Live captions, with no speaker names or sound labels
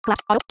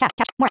Collapse. Auto. Cat.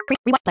 More.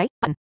 Rewind. Play.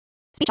 Button.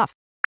 Speech off.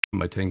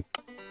 I think.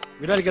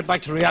 We'd like to get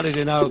back to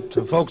reality now,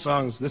 to folk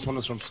songs. This one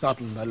is from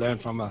Scotland. I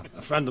learned from a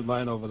friend of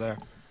mine over there.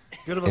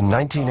 Beautiful In song.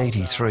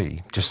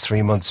 1983, just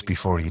 3 months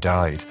before he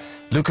died,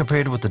 Luke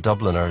appeared with the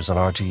Dubliners on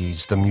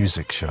RTE's The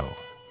Music Show.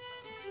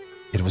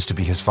 It was to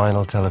be his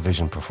final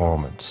television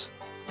performance.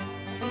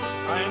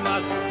 I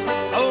must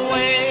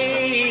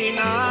away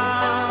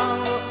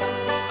now.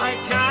 I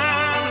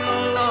can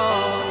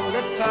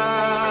no longer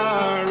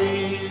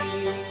tarry.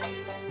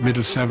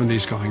 Middle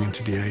 70s going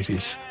into the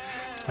 80s,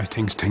 I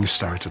think things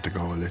started to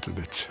go a little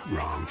bit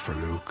wrong for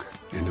Luke,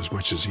 in as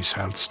much as his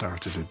health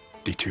started to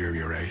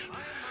deteriorate.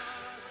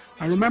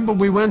 I remember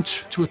we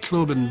went to a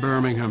club in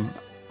Birmingham.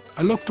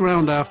 I looked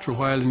around after a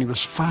while and he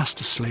was fast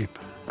asleep,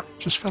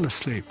 just fell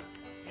asleep.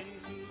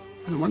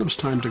 And when it was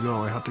time to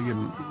go, I had to give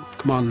him,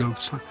 come on, Luke.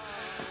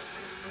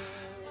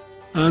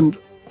 And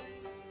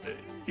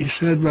he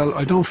said, well,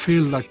 I don't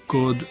feel that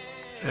good.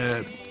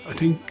 I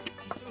think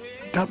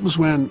that was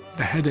when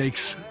the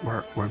headaches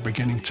were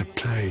beginning to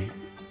play.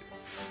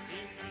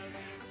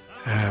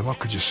 What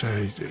could you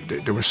say?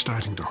 They were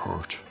starting to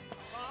hurt.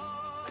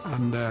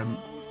 And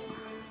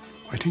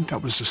I think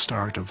that was the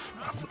start of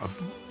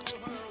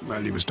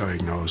well, he was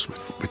diagnosed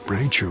with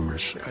brain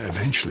tumours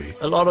eventually.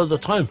 A lot of the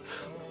time,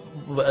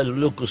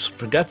 Luke was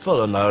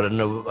forgetful and that,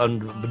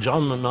 and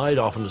John and I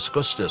often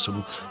discussed this,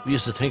 and we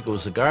used to think it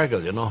was a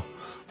gargle, you know,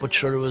 but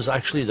sure, it was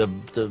actually the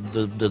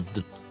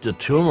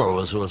tumour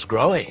was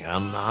growing,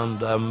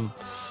 and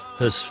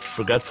his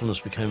forgetfulness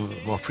became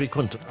more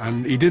frequent.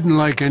 And he didn't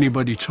like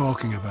anybody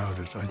talking about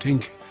it. I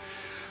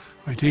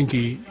think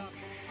he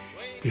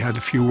had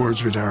a few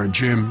words with our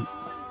Jim.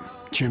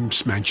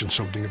 Jim's mentioned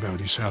something about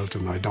his health,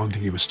 and I don't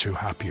think he was too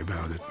happy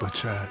about it.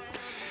 But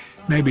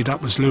maybe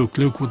that was Luke.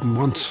 Luke wouldn't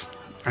want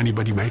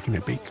anybody making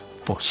a big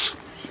fuss.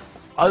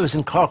 I was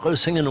in Cork. I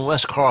was singing in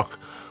West Cork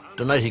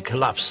the night he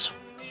collapsed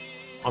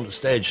on the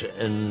stage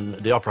in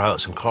the Opera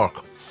House in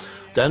Cork.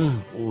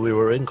 Then we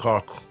were in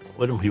Cork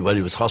with him while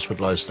he was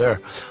hospitalised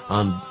there,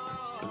 and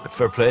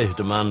fair play,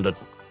 the man that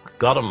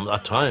got him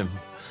that time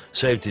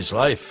saved his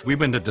life. We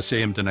went in to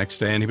see him the next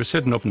day, and he was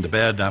sitting up in the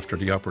bed after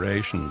the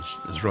operations,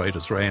 as right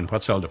as rain.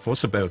 What's all the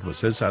fuss about was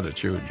his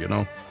attitude, you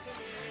know.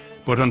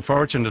 But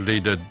unfortunately,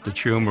 the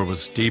tumour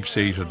was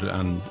deep-seated,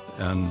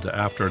 and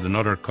after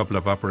another couple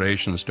of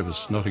operations, there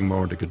was nothing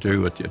more they could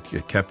do.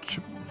 It kept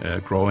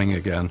growing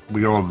again.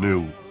 We all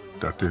knew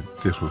that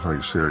this was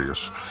very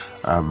serious.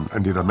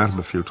 Indeed, I met him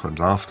a few times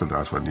after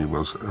that when he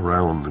was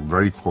around and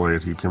very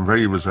quiet. He became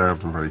very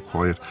reserved and very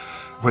quiet.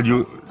 When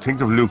you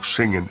think of Luke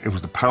singing, it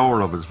was the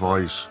power of his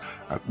voice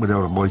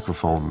without a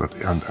microphone,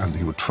 and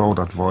he would throw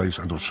that voice,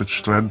 and there was such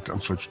strength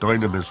and such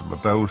dynamism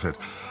about it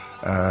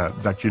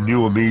that you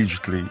knew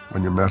immediately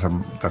when you met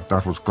him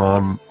that was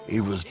gone. He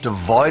was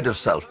devoid of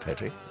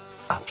self-pity,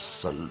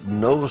 absolute,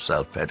 no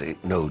self-pity,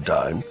 no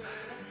down.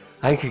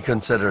 I think he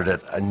considered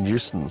it a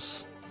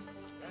nuisance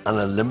and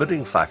a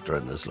limiting factor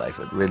in his life.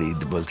 It really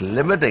was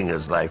limiting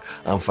his life,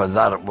 and for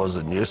that it was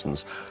a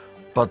nuisance.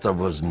 But there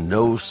was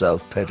no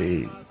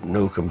self-pity,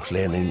 no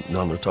complaining,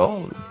 none at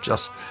all.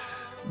 Just,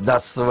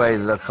 that's the way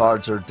the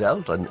cards are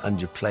dealt, and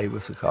you play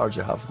with the cards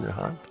you have in your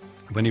hand.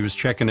 When he was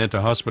checking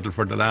into hospital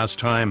for the last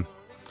time,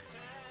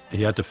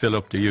 he had to fill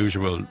up the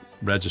usual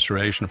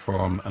registration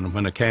form, and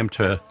when it came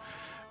to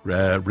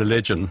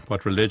religion,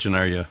 what religion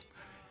are you?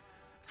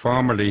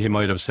 Formerly he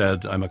might have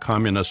said, I'm a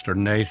communist or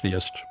an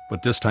atheist,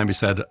 but this time he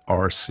said,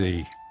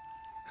 RC.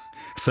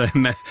 So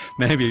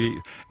maybe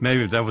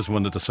that was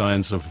one of the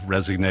signs of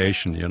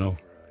resignation, you know.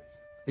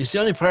 He's the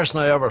only person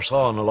I ever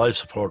saw on a life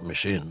support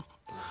machine.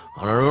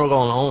 And I remember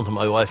going home to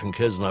my wife and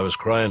kids, and I was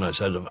crying. I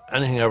said, if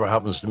anything ever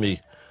happens to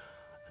me,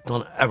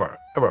 don't ever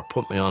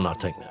put me on that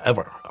thing,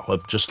 ever.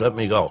 Just let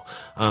me go.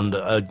 And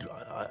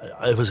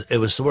it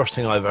was the worst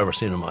thing I've ever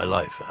seen in my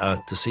life.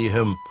 To see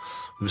him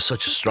with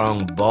such a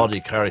strong body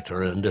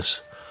character in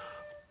this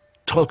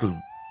total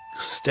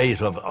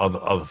state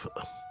of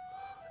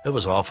it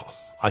was awful.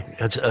 I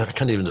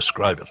can't even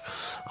describe it.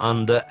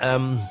 And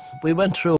we went through